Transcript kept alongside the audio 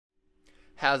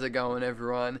How's it going,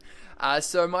 everyone?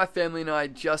 So my family and I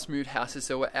just moved houses,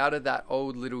 so we're out of that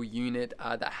old little unit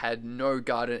that had no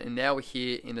garden, and now we're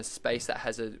here in a space that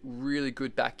has a really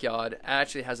good backyard. It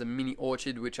actually has a mini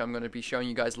orchard, which I'm going to be showing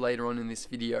you guys later on in this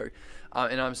video.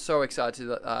 And I'm so excited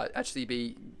to actually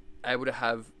be able to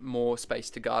have more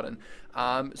space to garden.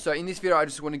 So in this video, I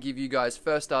just want to give you guys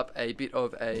first up a bit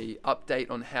of a update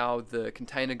on how the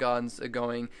container gardens are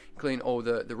going, including all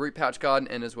the root pouch garden,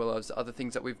 and as well as other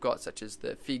things that we've got, such as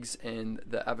the figs and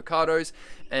the avocados.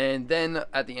 And then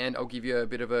at the end, I'll give you a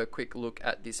bit of a quick look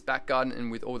at this back garden and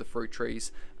with all the fruit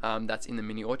trees that's in the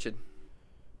mini orchard.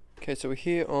 Okay, so we're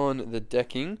here on the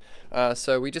decking.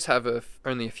 So we just have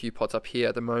only a few pots up here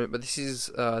at the moment, but this is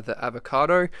the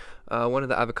avocado. One of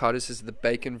the avocados is the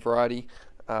bacon variety.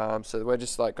 So we're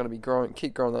just like going to be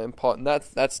keep growing that in pot, and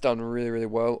that's done really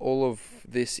well. All of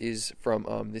this is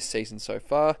from this season so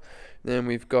far. Then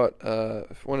we've got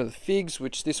one of the figs,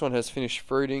 which this one has finished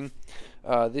fruiting.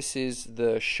 This is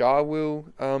the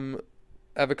Sharwil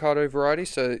avocado variety.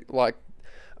 So like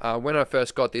when I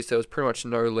first got this, there was pretty much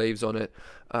no leaves on it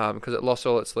because it lost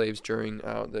all its leaves during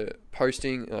the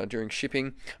posting, during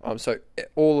shipping. So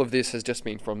all of this has just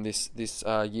been from this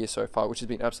year so far, which has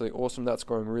been absolutely awesome. That's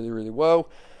growing really well.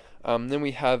 Then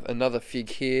we have another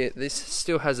fig here. This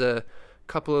still has a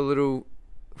couple of little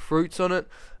fruits on it,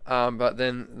 but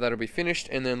then that'll be finished.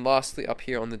 And then lastly, up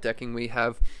here on the decking, we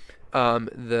have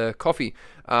the coffee,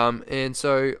 and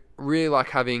so really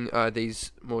like having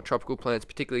these more tropical plants,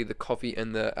 particularly the coffee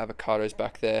and the avocados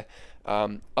back there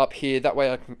up here. That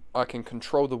way I can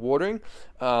control the watering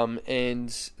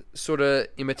and sort of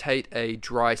imitate a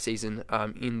dry season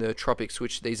in the tropics,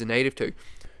 which these are native to.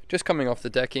 Just coming off the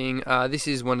decking, this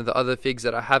is one of the other figs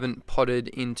that I haven't potted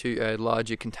into a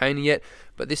larger container yet,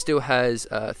 but this still has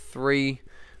 4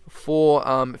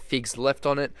 figs left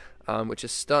on it, which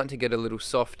is starting to get a little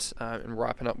soft and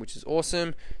ripen up, which is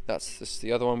awesome. That's just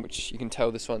the other one, which you can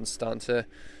tell this one's starting to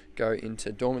go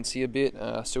into dormancy a bit.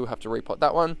 Still have to repot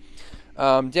that one.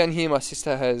 Down here, my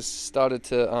sister has started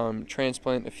to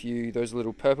transplant a few those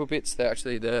little purple bits. They're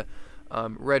actually the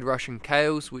red Russian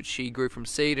kales, which she grew from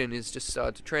seed and is just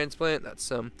started to transplant. That's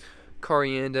some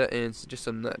coriander and just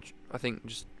some, I think,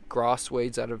 just grass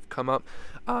weeds that have come up.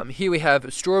 Here we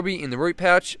have strawberry in the root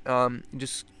pouch,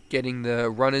 just getting the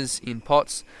runners in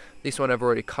pots. This one I've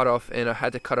already cut off, and I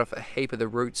had to cut off a heap of the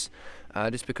roots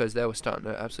just because they were starting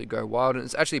to absolutely go wild, and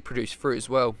it's actually produced fruit as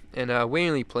well. And we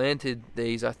only planted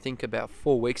these, I think, about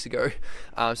 4 weeks ago,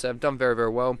 so I've done very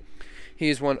well.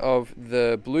 Here's one of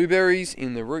the blueberries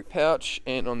in the root pouch,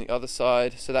 and on the other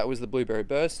side, so that was the blueberry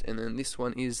burst, and then this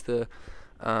one is the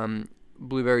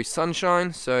blueberry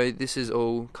sunshine. So this is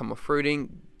all come off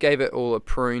fruiting, gave it all a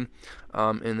prune,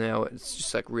 and now it's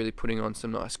just like really putting on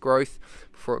some nice growth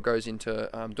before it goes into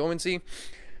dormancy.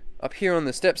 Up here on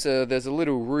the steps, there's a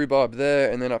little rhubarb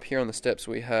there, and then up here on the steps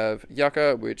we have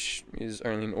yucca, which is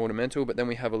only an ornamental, but then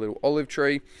we have a little olive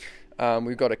tree.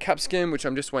 We've got a capsicum, which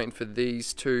I'm just waiting for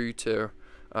these two to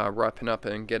ripen up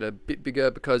and get a bit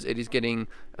bigger, because it is getting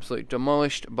absolutely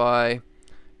demolished by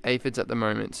aphids at the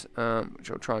moment, which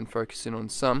I'll try and focus in on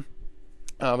some.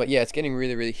 But yeah, it's getting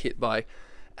really hit by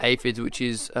aphids, which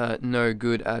is no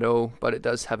good at all, but it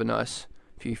does have a nice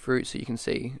few fruits. So you can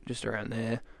see just around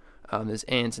there, there's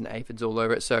ants and aphids all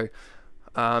over it. So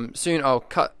soon I'll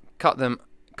cut them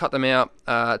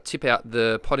out, tip out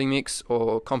the potting mix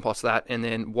or compost that, and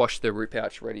then wash the root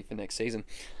pouch ready for next season.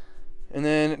 And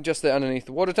then just there underneath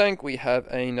the water tank, we have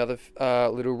another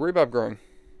little rhubarb growing.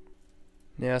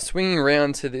 Now swinging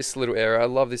around to this little area, I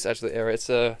love this actually area. It's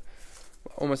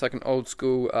almost like an old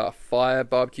school fire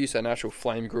barbecue, so an actual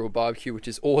flame grill barbecue, which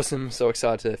is awesome. So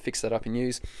excited to fix that up and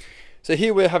use. So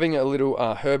here we're having a little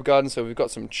herb garden. So we've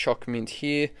got some choc mint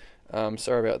here.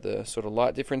 Sorry about the sort of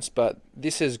light difference, but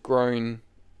this has grown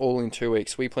all in 2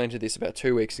 weeks. We planted this about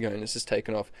 2 weeks ago, and this has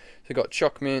taken off. So we've got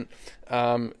choc mint,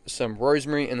 some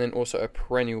rosemary, and then also a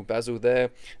perennial basil there.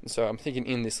 And so I'm thinking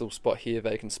in this little spot here,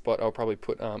 vacant spot, I'll probably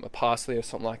put a parsley or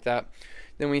something like that.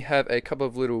 Then we have a couple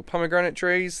of little pomegranate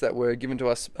trees that were given to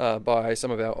us by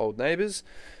some of our old neighbours.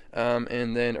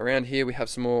 And then around here we have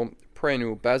some more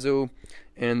perennial basil,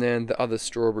 and then the other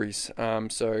strawberries.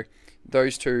 So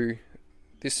those two,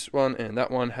 this one and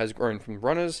that one, has grown from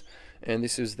runners, and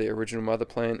this is the original mother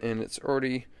plant, and it's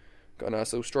already got a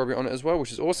nice little strawberry on it as well,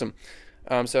 which is awesome.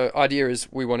 So idea is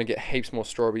we want to get heaps more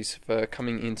strawberries for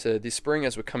coming into this spring,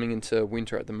 as we're coming into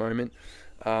winter at the moment.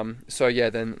 So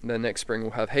yeah, then the next spring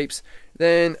we'll have heaps.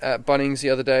 Then at Bunnings the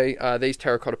other day, these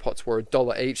terracotta pots were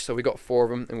 $1 each, so we got 4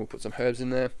 of them, and we'll put some herbs in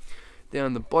there.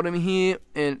 Down the bottom here,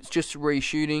 and it's just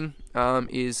reshooting,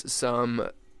 is some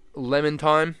lemon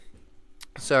thyme.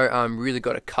 So really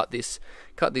got to cut this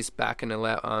back and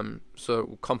allow so it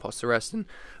will compost the rest and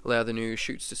allow the new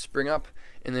shoots to spring up.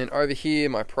 And then over here,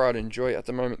 my pride and joy at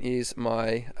the moment is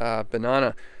my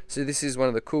banana. So this is one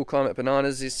of the cool climate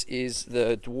bananas. This is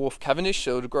the dwarf Cavendish,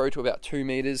 so it'll grow to about 2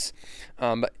 meters.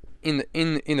 But in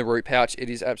the root pouch, it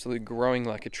is absolutely growing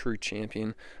like a true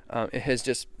champion. It has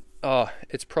just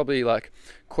it's probably like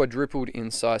quadrupled in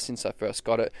size since I first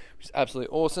got it, which is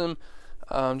absolutely awesome.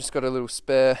 Just got a little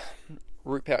spare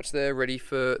root pouch there ready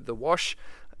for the wash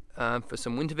for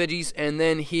some winter veggies. And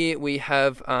then here we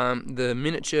have the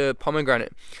miniature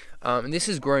pomegranate, and this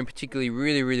has grown particularly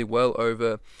really well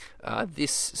over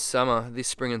this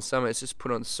spring and summer. It's just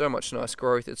put on so much nice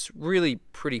growth. It's really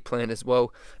pretty plant as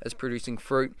well as producing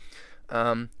fruit.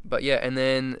 But yeah, and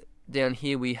then down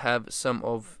here we have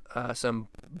some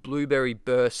blueberry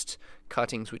burst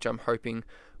cuttings, which I'm hoping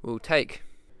will take.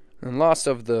 And last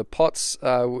of the pots,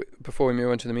 before we move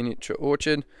on to the miniature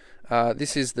orchard,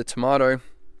 this is the tomato.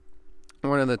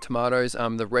 One of the tomatoes,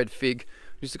 the red fig,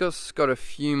 which has got a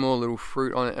few more little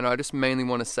fruit on it, and I just mainly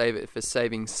want to save it for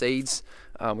saving seeds.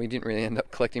 We didn't really end up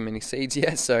collecting many seeds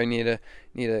yet, so I need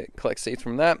to collect seeds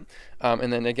from that.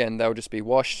 And then again, they'll just be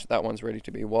washed. That one's ready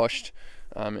to be washed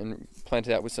and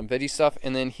planted out with some veggie stuff.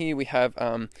 And then here we have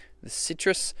the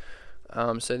citrus.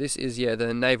 So this is the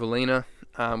Navelina,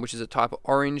 which is a type of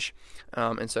orange,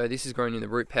 and so this is growing in the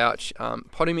root pouch.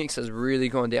 Potting mix has really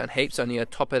gone down heaps, so I need to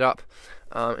top it up.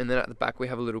 And then at the back we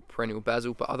have a little perennial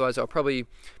basil, but otherwise I'll probably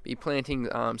be planting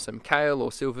some kale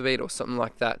or silver beet or something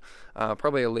like that,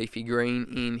 probably a leafy green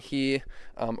in here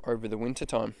over the winter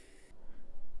time.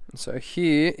 And so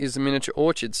here is the miniature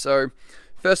orchard. So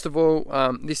first of all,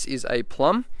 this is a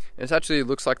plum. It actually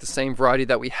looks like the same variety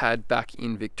that we had back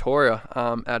in Victoria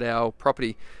at our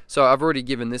property. So I've already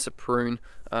given this a prune.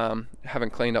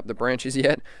 Haven't cleaned up the branches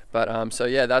yet, but so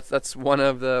yeah, that's one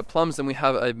of the plums. Then we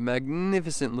have a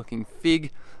magnificent looking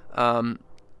fig,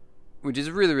 which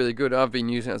is really good. I've been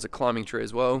using it as a climbing tree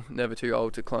as well. Never too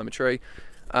old to climb a tree.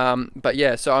 But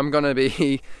yeah, so I'm going to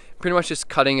be pretty much just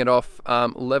cutting it off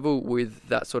level with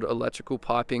that sort of electrical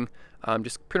piping.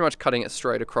 Just pretty much cutting it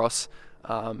straight across.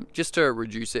 Just to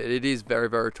reduce it. It is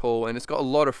very tall, and it's got a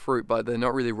lot of fruit, but they're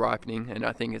not really ripening, and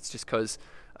I think it's just because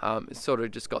it's sort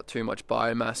of just got too much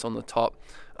biomass on the top,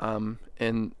 and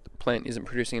the plant isn't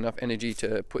producing enough energy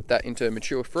to put that into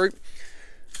mature fruit.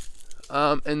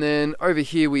 And then over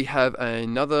here we have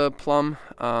another plum,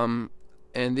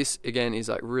 and this again is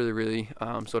like really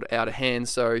sort of out of hand,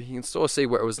 so you can sort of see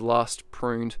where it was last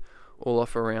pruned all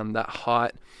off around that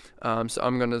height. So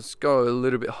I'm going to go a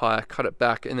little bit higher, cut it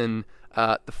back, and then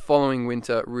the following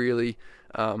winter really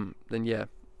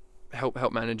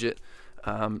help manage it.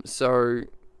 So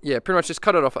yeah, pretty much just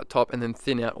cut it off at top and then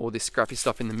thin out all this scrappy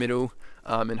stuff in the middle,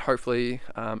 and hopefully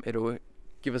it'll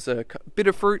give us a bit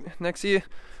of fruit next year,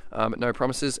 but no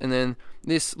promises. And then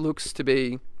this looks to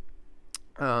be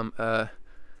I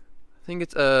think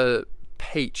it's a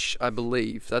peach, I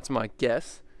believe. That's my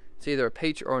guess. It's either a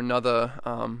peach or another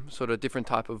sort of different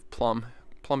type of plum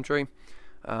tree.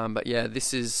 But yeah,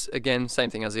 this is again same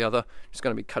thing as the other. Just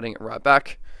going to be cutting it right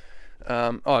back.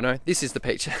 Oh no, this is the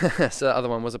peach. So the other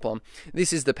one was a plum.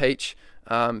 This is the peach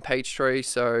tree.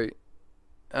 So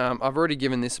I've already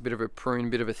given this a bit of a prune,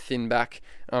 bit of a thin back.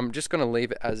 I'm just going to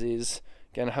leave it as is.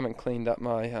 Again, I haven't cleaned up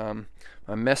my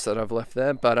my mess that I've left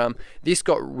there, but this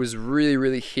was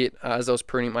really hit as I was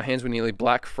pruning. My hands were nearly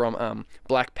black from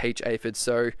black peach aphid.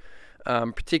 So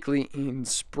particularly in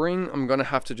spring, I'm going to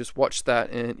have to just watch that,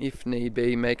 and if need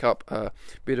be, make up a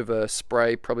bit of a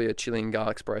spray, probably a chili and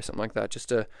garlic spray, something like that, just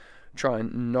to try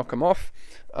and knock them off.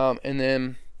 And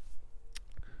then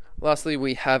lastly,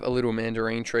 we have a little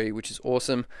mandarin tree, which is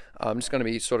awesome. I'm just going to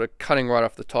be sort of cutting right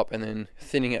off the top and then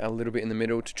thinning it a little bit in the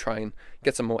middle to try and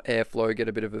get some more airflow, get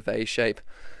a bit of a V shape.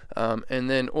 And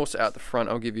then also out the front,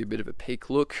 I'll give you a bit of a peek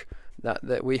look.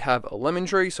 That we have a lemon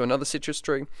tree, so another citrus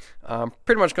tree.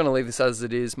 Pretty much going to leave this as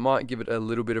it is. Might give it a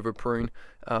little bit of a prune,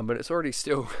 but it's already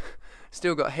still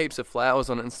got heaps of flowers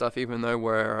on it and stuff, even though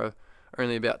we're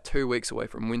only about 2 weeks away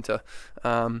from winter.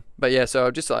 But yeah, so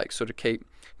I'll just like sort of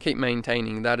keep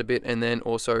maintaining that a bit. And then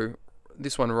also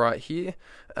this one right here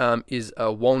is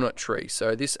a walnut tree.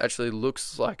 So this actually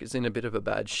looks like it's in a bit of a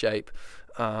bad shape.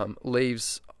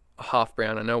 Leaves half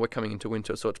brown. I know we're coming into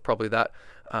winter, so it's probably that.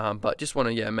 But just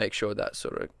want to make sure that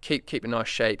sort of keep a nice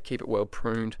shape, keep it well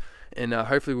pruned, and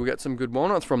hopefully we'll get some good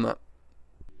walnuts from that.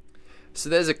 So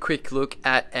there's a quick look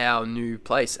at our new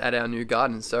place, at our new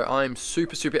garden. So I'm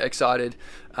super excited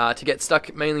to get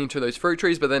stuck mainly into those fruit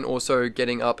trees, but then also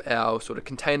getting up our sort of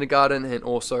container garden, and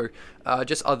also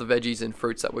just other veggies and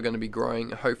fruits that we're going to be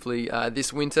growing hopefully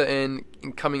this winter and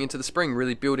coming into the spring,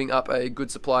 really building up a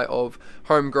good supply of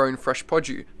homegrown fresh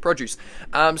produce.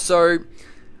 So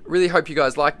really hope you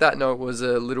guys liked that. I know it was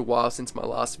a little while since my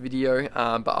last video,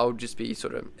 but I'll just be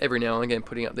sort of every now and again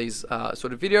putting up these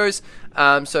sort of videos.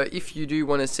 So if you do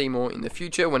want to see more in the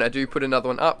future, when I do put another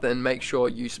one up, then make sure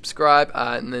you subscribe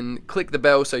and then click the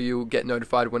bell so you'll get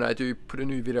notified when I do put a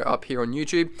new video up here on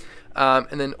YouTube.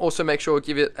 And then also make sure to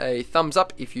give it a thumbs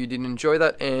up if you did enjoy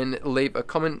that, and leave a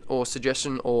comment or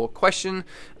suggestion or question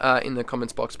in the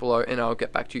comments box below, and I'll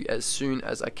get back to you as soon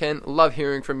as I can. Love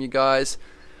hearing from you guys.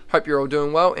 Hope you're all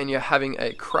doing well and you're having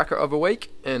a cracker of a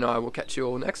week, and I will catch you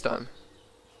all next time.